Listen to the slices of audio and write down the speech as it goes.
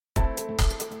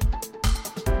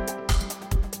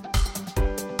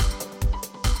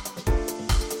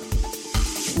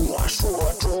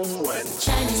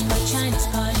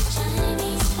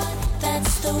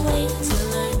the way to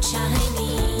learn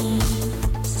Chinese.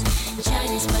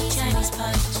 ChinesePod,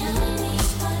 ChinesePod,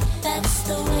 ChinesePod. That's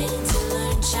the way to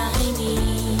learn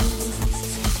Chinese.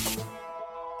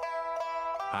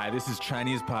 Hi, this is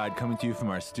ChinesePod coming to you from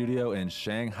our studio in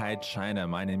Shanghai, China.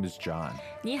 My name is John.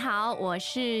 你好，我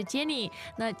是 Jenny。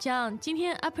那John，今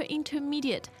天 Upper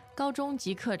Intermediate 高中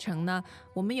级课程呢，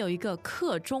我们有一个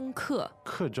课中课。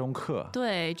课中课。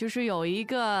对，就是有一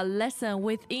个 lesson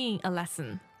within a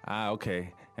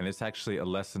lesson。Okay. And it's actually a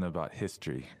lesson about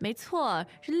history. 没错，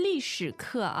是历史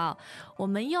课啊。我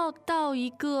们要到一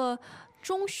个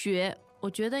中学，我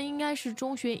觉得应该是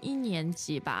中学1年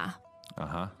级吧。然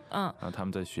后他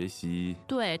们在学习，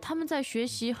对，他们在学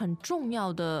习很重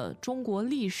要的中国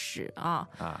历史啊。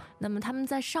那么他们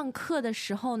在上课的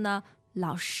时候呢，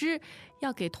老师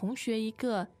要给同学一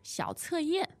个小测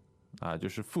验就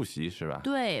是复习是吧？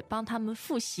对，帮他们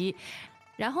复习。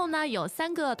然后呢，有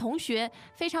3个同学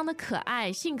非常的可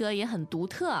爱，性格也很独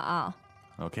特啊。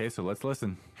Okay, so let's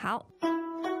listen. 好。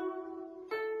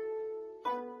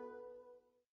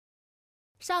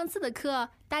上次的课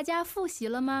大家复习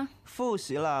了吗？复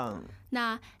习了。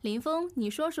那林峰，你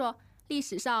说说历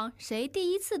史上谁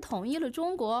第一次统一了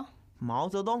中国？毛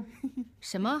泽东。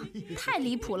什么？太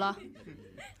离谱了！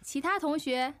其他同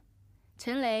学，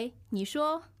陈雷，你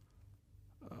说。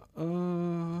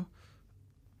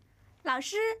老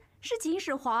师，是秦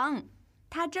始皇，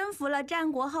他征服了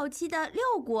战国后期的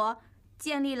6国，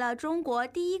建立了中国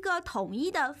第一个统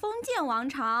一的封建王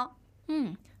朝。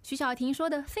徐小婷说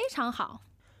的非常好。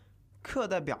课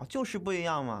代表就是不一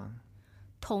样嘛。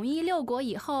统一6国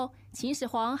以后，秦始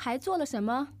皇还做了什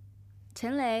么？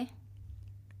陈雷。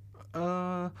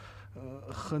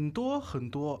很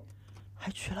多，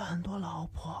还娶了很多老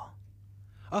婆。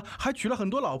还娶了很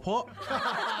多老婆。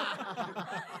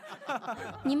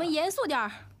你们严肃点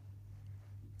儿。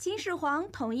秦始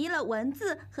皇统一了文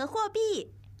字和货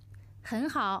币。很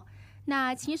好，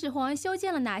那秦始皇修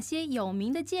建了哪些有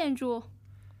名的建筑？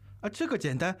这个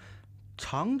简单，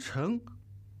长城。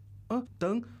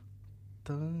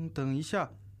等一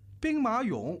下，兵马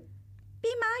俑。兵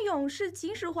马俑是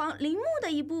秦始皇陵墓的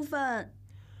一部分。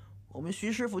我们徐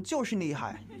师傅就是厉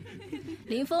害。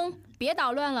林峰，别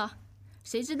捣乱了。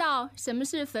谁知道什么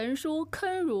是焚书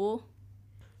坑儒？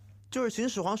就是秦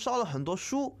始皇烧了很多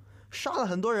书，杀了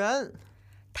很多人。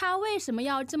他为什么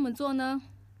要这么做呢？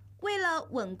为了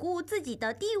稳固自己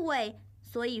的地位，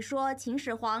所以说秦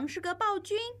始皇是个暴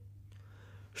君。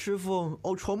师傅，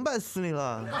我崇拜死你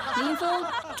了。林峰，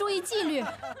注意纪律。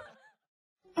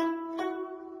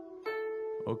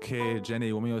Okay,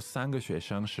 Jenny, 我们有3个学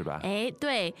生是吧？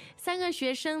对，3个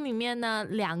学生里面呢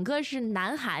，2个是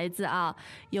男孩子啊，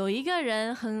有一个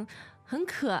人很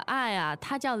可爱啊，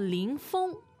他叫林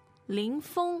峰。林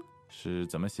峰是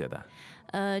怎么写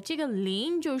的？这个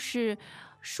林就是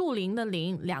树林的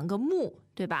林，2个木，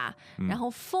对吧？然后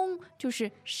峰就是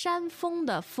山峰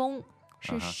的峰，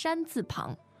是山字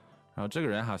旁。然后这个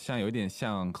人好像有点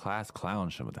像 class clown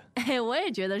什么的。我也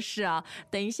觉得是啊。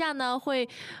等一下呢，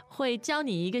会教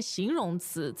你一个形容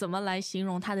词，怎么来形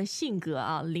容他的性格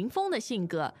啊，林峰的性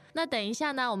格。那等一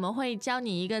下呢，我们会教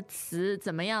你一个词，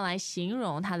怎么样来形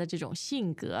容他的这种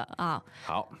性格啊。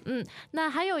好。那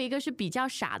还有一个是比较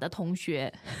傻的同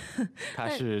学，他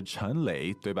是陈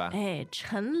磊，对吧？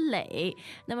陈磊。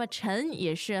那么陈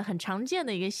也是很常见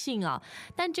的一个姓啊，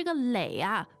但这个磊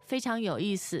啊非常有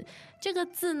意思。这个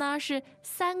字呢是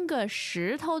3个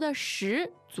石头的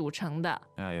石组成的，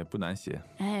也不难写。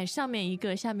上面1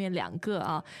个，下面2个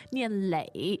啊，念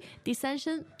磊，第3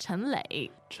声陈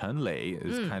磊。陈磊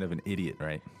is kind of an idiot,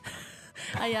 right?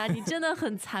 哎呀，你真的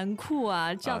很残酷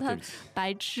啊，叫他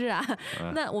白痴啊。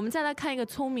那我们再来看一个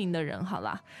聪明的人好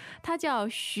了，他叫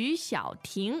徐小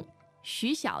婷。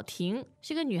徐小婷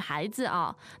是个女孩子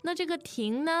啊，那这个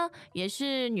婷呢，也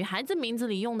是女孩子名字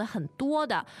里用的很多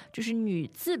的，就是女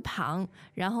字旁，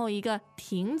然后一个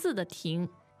亭子的亭。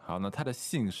好，那她的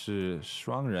姓是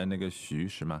双人那个徐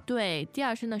是吗？对，第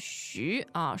2声的徐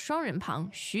啊，双人旁，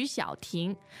徐小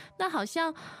婷。那好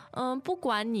像不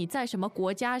管你在什么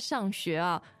国家上学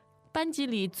啊，班级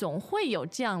里总会有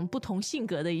这样不同性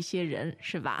格的一些人，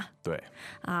是吧？对。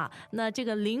那这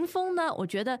个林峰呢，我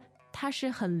觉得他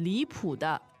是很离谱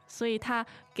的，所以他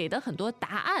给的很多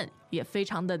答案也非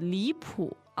常的离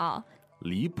谱啊。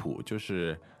离谱就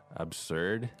是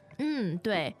absurd。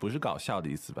对，不是搞笑的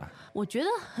意思吧？我觉得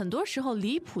很多时候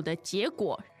离谱的结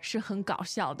果是很搞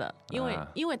笑的，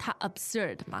因为它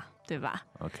absurd 嘛，对吧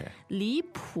 ？OK， 离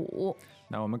谱。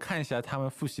那我们看一下他们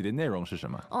复习的内容是什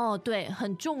么？对，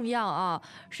很重要啊，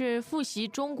是复习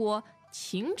中国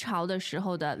秦朝的时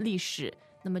候的历史。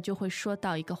那么就会说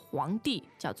到一个皇帝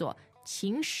叫做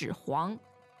秦始皇。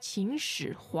秦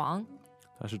始皇。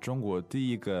他是中国第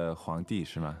一个皇帝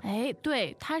是吗？哎，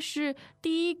对，他是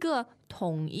第一个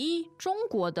统一中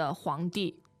国的皇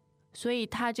帝，所以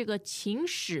他这个秦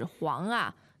始皇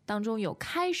啊，当中有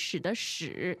开始的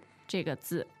始这个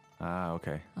字。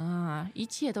OK. 一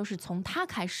切都是从他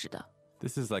开始的。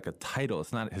This is like a title.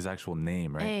 It's not his actual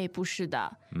name, right? 哎，不是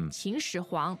的，秦始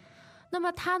皇。那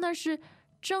么他呢是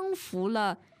征服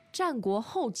了战国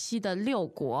后期的6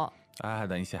国。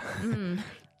等一下。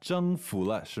征服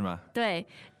了是吗？对，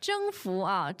征服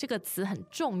啊这个词很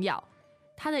重要。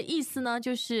它的意思呢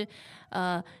就是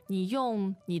你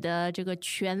用你的这个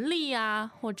权力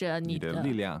啊，或者你的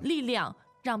力量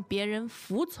让别人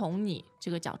服从你，这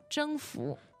个叫征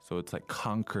服。So it's like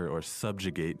conquer or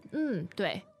subjugate.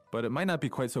 对。But it might not be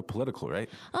quite so political, right?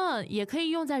 也可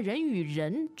以用在人与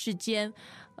人之间，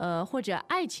或者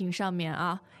爱情上面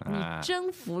啊。你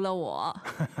征服了我，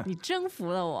你征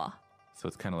服了我。So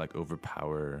it's kind of like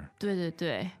overpower.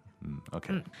 对。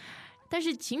OK. 但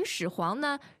是秦始皇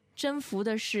呢，征服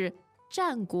的是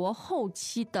战国后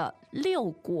期的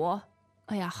6国。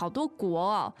哎呀，好多国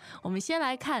哦。我们先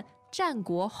来看战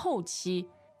国后期。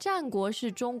战国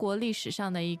是中国历史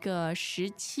上的一个时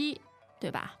期，对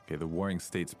吧？ Okay, the Warring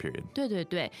States period.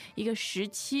 对，一个时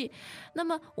期。那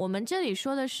么我们这里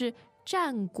说的是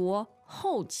战国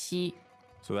后期。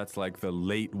So that's like the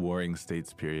late Warring States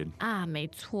period. 没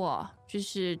错，就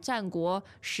是战国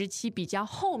时期比较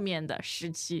后面的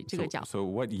时期，这个叫。So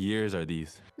what years are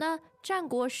these? 那战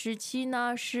国时期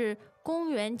呢是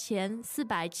公元前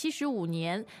475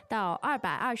年到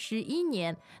221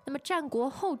年，那么战国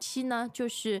后期呢就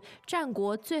是战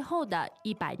国最后的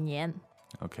100年。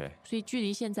OK， 所以距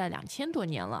离现在2000多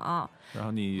年了啊。然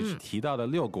后你提到的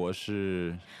6国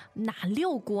是哪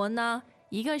6国呢？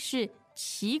一个是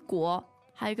齐国，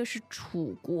还有一个是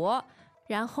楚国，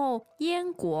然后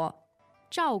燕国、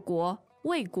赵国、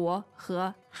魏国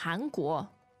和韩国，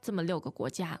这么6个国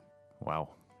家。哇哦，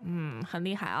很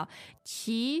厉害啊！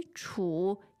齐、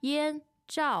楚、燕、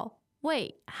赵、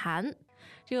魏、韩，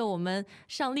这个我们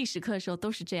上历史课的时候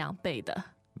都是这样背的。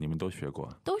你们都学过？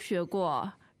都学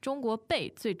过。中国背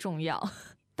最重要。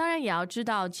当然也要知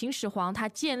道，秦始皇他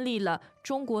建立了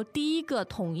中国第一个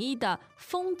统一的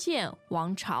封建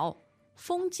王朝。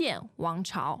封建王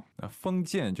朝，那封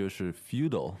建就是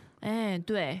feudal。哎，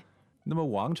对。那么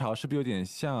王朝是不是有点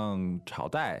像朝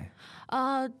代？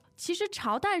其实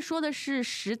朝代说的是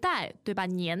时代，对吧？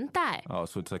年代。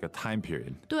So it's like a time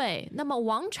period. 对，那么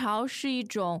王朝是一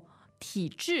种体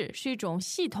制，是一种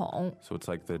系统。So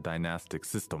it's like the dynastic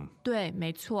system. 对，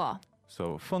没错。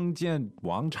So 封建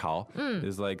王朝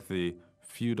is like the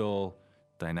feudal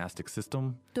dynastic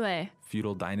system. 对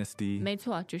 ，feudal dynasty. 没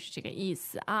错，就是这个意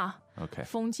思啊。OK，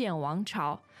 封建王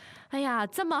朝。哎呀，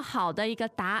这么好的一个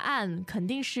答案，肯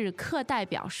定是课代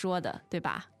表说的，对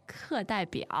吧？课代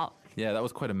表。Yeah, that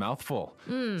was quite a mouthful.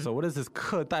 So what is this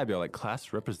课代表 like class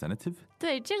representative?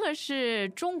 对，这个是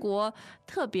中国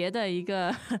特别的一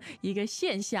个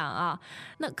现象啊。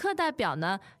那课代表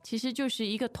呢，其实就是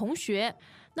一个同学。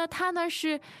那他呢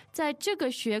是在这个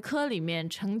学科里面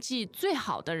成绩最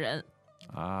好的人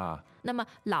那么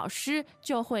老师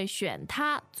就会选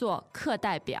他做课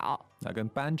代表。那跟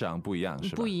班长不一样是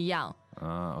吧？不一样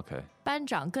OK， 班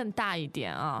长更大一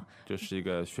点啊，就是一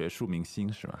个学术明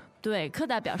星是吗？对，课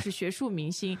代表是学术明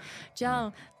星。这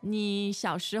样你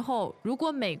小时候如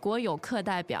果美国有课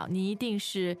代表，你一定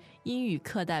是英语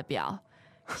课代表、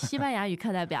西班牙语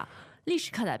课代表、历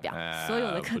史课代表，所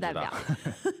有的课代表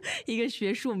一个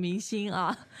学术明星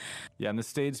啊。Yeah, in the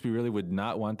States we really would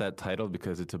not want that title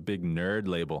because it's a big nerd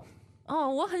label.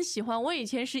 我很喜欢，我以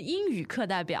前是英语课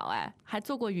代表，还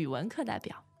做过语文课代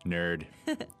表。Nerd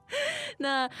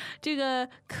那这个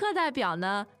课代表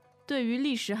呢，对于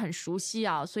历史很熟悉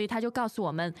啊，所以他就告诉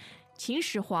我们，秦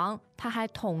始皇他还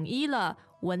统一了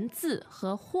文字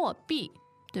和货币，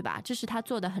对吧？这是他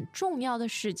做的很重要的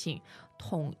事情，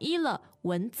统一了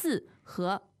文字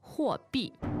和货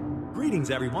币。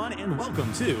Greetings, everyone, and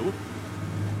welcome to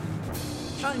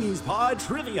ChinesePod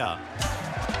Trivia.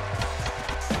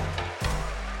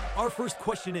 Our first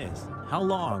question is, how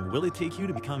long will it take you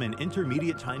to become an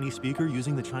intermediate Chinese speaker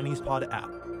using the ChinesePod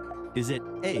app? Is it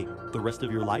A, the rest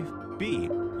of your life? B,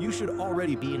 you should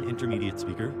already be an intermediate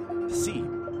speaker? C,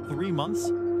 3 months?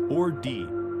 Or D,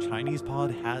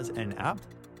 ChinesePod has an app?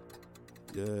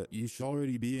 You should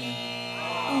already be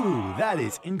in. Ooh, that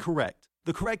is incorrect.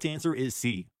 The correct answer is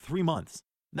C, 3 months.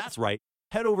 That's right.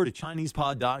 Head over to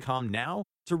ChinesePod.com now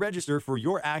to register for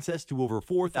your access to over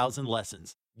 4,000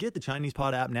 lessons. Get the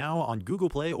ChinesePod app now on Google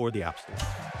Play or the App Store.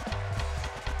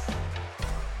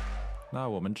 那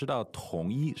我们知道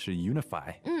统一是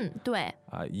unify。对。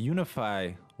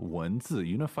unify 文字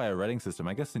unify a writing system.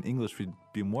 I guess in English we'd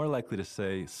be more likely to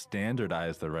say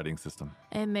standardize the writing system.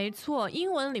 没错，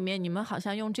英文里面你们好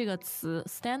像用这个词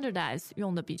standardize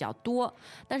用的比较多，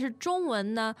但是中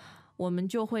文呢，我们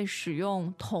就会使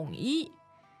用统一，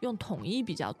用统一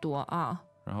比较多啊。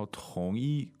然后统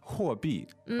一货币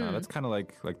，that's kind of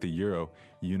like the euro,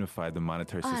 unify the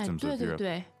monetary systems of Europe. 对对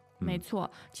对，没错。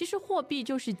其实货币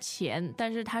就是钱，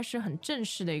但是它是很正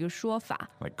式的一个说法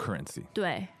 ，like currency.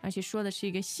 对，而且说的是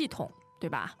一个系统，对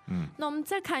吧？那我们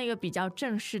再看一个比较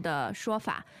正式的说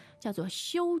法，叫做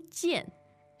修建。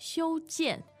修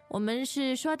建，我们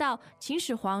是说到秦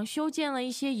始皇修建了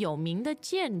一些有名的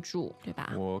建筑，对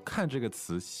吧？我看这个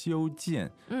词修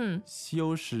建，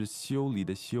修是修理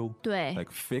的修，对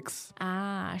 ，like fix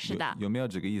啊，是的。有没有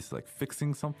这个意思 ？like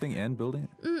fixing something and building？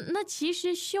 那其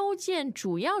实修建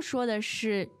主要说的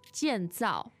是建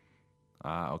造。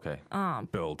OK，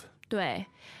 build。对，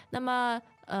那么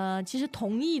其实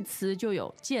同义词就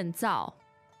有建造。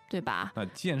对吧？那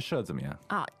建设怎么样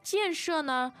建设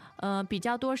呢？比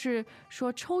较多是说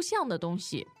抽象的东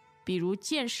西，比如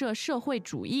建设社会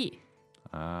主义。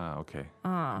OK。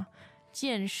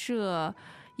建设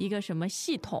一个什么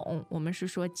系统，我们是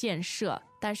说建设。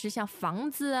但是像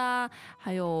房子啊，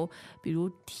还有比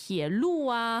如铁路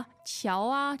啊、桥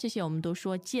啊，这些我们都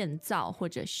说建造或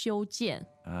者修建。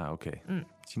OK，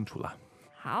清楚了。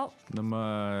好，那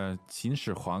么秦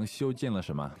始皇修建了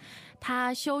什么？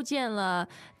他修建了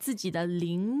自己的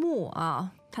陵墓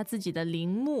啊，他自己的陵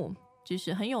墓就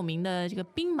是很有名的这个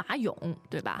兵马俑，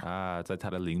对吧？在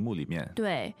他的陵墓里面。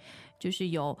对，就是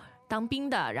有当兵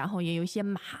的，然后也有一些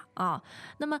马啊。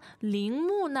那么陵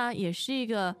墓呢，也是一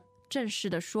个正式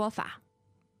的说法，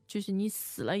就是你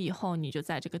死了以后，你就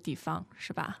在这个地方，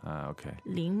是吧？OK。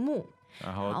陵墓。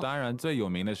然后当然最有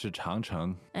名的是长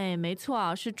城。没错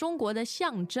啊，是中国的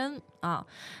象征啊。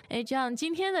这样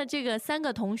今天的这个3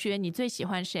个同学，你最喜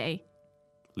欢谁？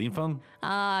林峰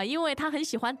因为他很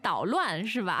喜欢捣乱，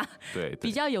是吧？对，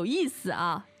比较有意思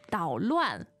啊，捣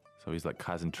乱。So he's like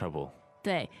causing trouble.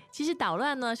 对，其实捣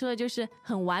乱呢，说的就是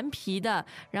很顽皮的，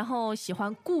然后喜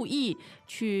欢故意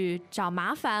去找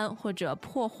麻烦或者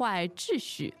破坏秩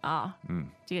序啊。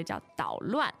这个叫捣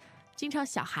乱。经常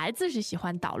小孩子是喜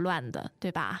欢捣乱的，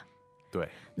对吧？对。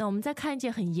那我们再看一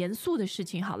件很严肃的事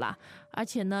情好了，而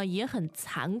且呢也很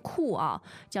残酷啊，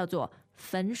叫做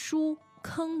焚书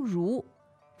坑儒。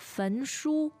焚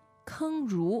书坑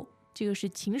儒，这个是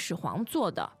秦始皇做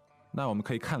的。那我们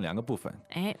可以看2个部分。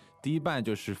第一半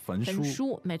就是焚书。焚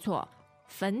书，没错。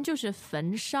焚就是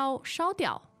焚烧，烧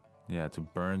掉。Yeah, to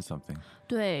burn something.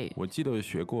 对。我记得我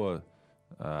学过，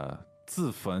自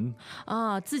焚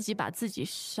自己把自己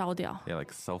烧掉。Yeah,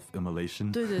 like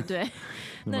self-immolation. 对对对。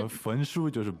那么焚书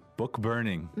就是 book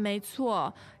burning. 没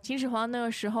错，秦始皇那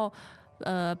个时候，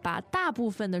把大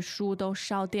部分的书都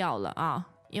烧掉了啊，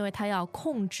因为他要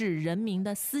控制人民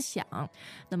的思想，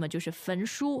那么就是焚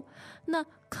书。那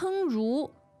坑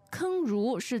儒，坑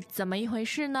儒是怎么一回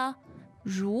事呢？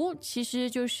儒其实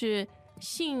就是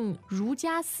信儒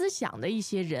家思想的一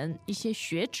些人，一些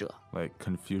学者 ，like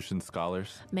Confucian scholars。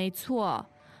没错，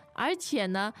而且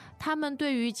呢，他们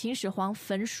对于秦始皇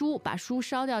焚书、把书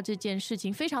烧掉这件事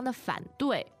情非常的反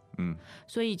对。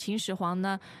所以秦始皇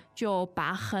呢，就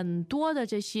把很多的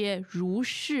这些儒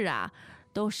士啊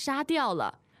都杀掉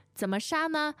了。怎么杀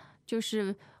呢？就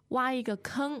是挖一个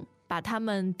坑，把他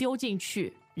们丢进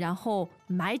去，然后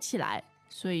埋起来。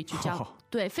所以就叫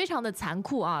对，非常的残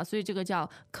酷啊，所以这个叫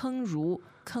坑儒，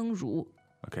坑儒。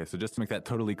Okay, so just to make that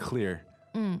totally clear,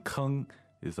 坑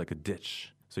is like a ditch.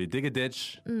 So you dig a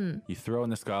ditch, you throw in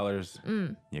the scholars,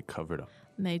 you cover it up.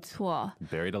 没错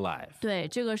 ，buried alive. 对，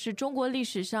这个是中国历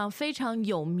史上非常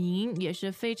有名，也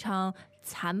是非常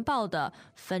残暴的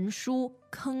焚书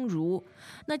坑儒。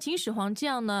那秦始皇这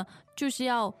样呢，就是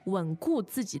要稳固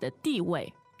自己的地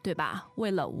位，对吧？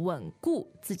为了稳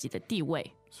固自己的地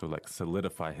位。So like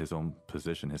solidify his own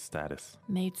position, his status.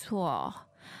 没错，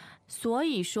所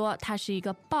以说他是一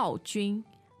个暴君，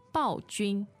暴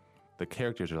君。The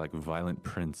characters are like violent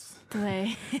prince.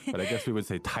 对。But I guess we would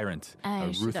say tyrant,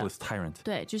 a ruthless tyrant.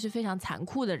 对，就是非常残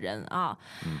酷的人啊。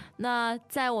那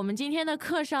在我们今天的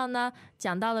课上呢，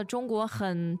讲到了中国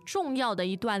很重要的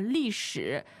一段历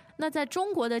史。那在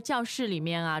中国的教室里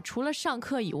面啊，除了上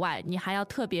课以外，你还要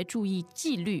特别注意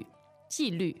纪律，纪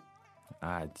律。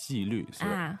纪律 so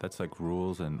that's like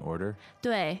rules and order.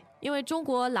 对，因为中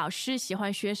国老师喜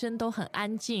欢学生都很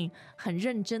安静，很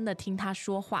认真的听他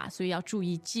说话，所以要注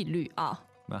意纪律啊。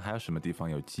那还有什么地方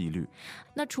有纪律？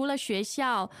那除了学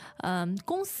校，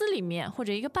公司里面或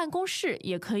者一个办公室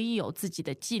也可以有自己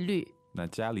的纪律。那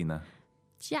家里呢？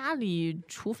家里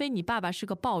除非你爸爸是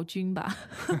个暴君吧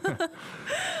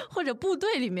或者部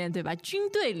队里面对吧，军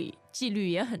队里纪律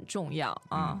也很重要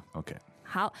啊。OK，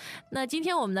 好，那今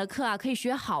天我们的课啊可以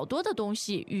学好多的东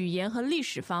西，语言和历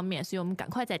史方面，所以我们赶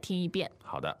快再听一遍。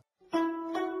好的。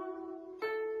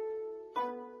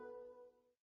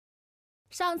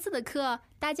上次的课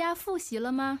大家复习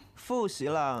了吗？复习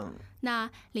了。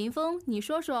那林峰，你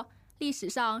说说历史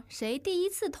上谁第一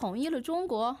次统一了中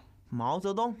国？毛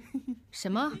泽东。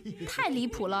什么？太离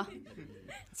谱了！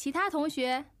其他同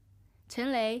学，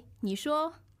陈雷，你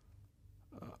说。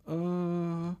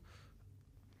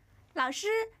老师，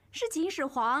是秦始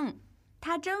皇，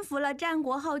他征服了战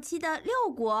国后期的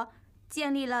6国，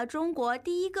建立了中国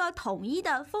第一个统一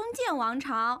的封建王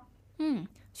朝。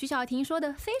徐小婷说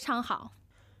的非常好。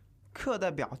课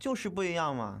代表就是不一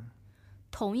样嘛。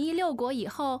统一6国以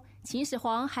后，秦始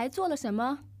皇还做了什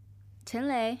么？陈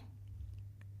雷。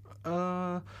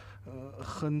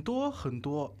很多很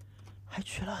多，还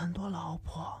娶了很多老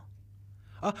婆。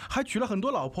还娶了很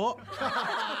多老婆。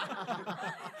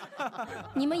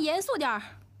你们严肃点儿。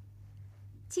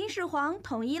秦始皇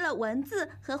统一了文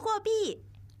字和货币。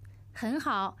很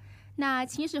好，那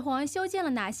秦始皇修建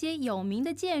了哪些有名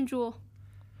的建筑？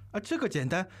这个简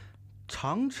单，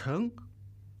长城。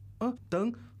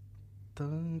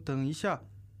等一下，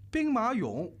兵马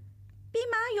俑。兵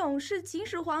马俑是秦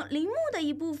始皇陵墓的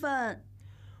一部分。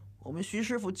我们徐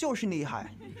师傅就是厉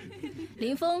害。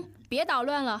林峰，别捣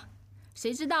乱了。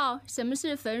谁知道什么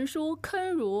是焚书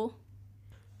坑儒？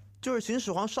就是秦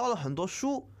始皇烧了很多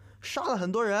书，杀了很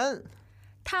多人。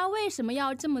他为什么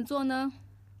要这么做呢？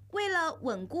为了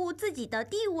稳固自己的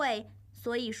地位，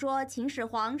所以说秦始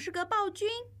皇是个暴君。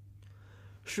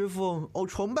师傅，我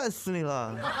崇拜死你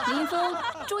了。林峰，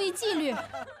注意纪律。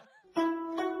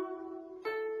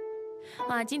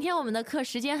哇，今天我们的课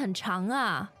时间很长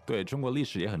啊。对，中国历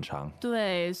史也很长。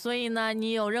对，所以呢，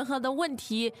你有任何的问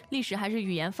题，历史还是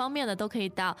语言方面的，都可以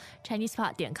到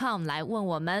ChinesePod.com 来问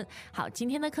我们。好，今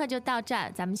天的课就到这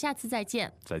儿，咱们下次再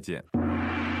见。再见。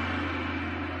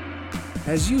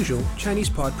As usual,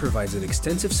 ChinesePod provides an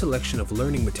extensive selection of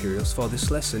learning materials for this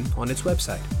lesson on its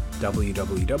website,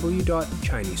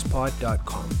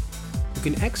 www.chinesepod.com. You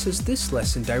can access this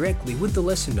lesson directly with the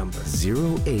lesson number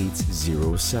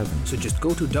 0807. So just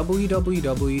go to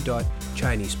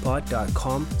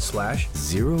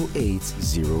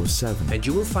www.chinesepod.com/0807 and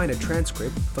you will find a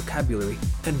transcript, vocabulary,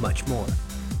 and much more.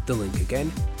 The link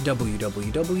again,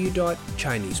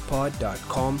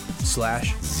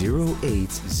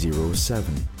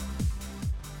 www.chinesepod.com/0807.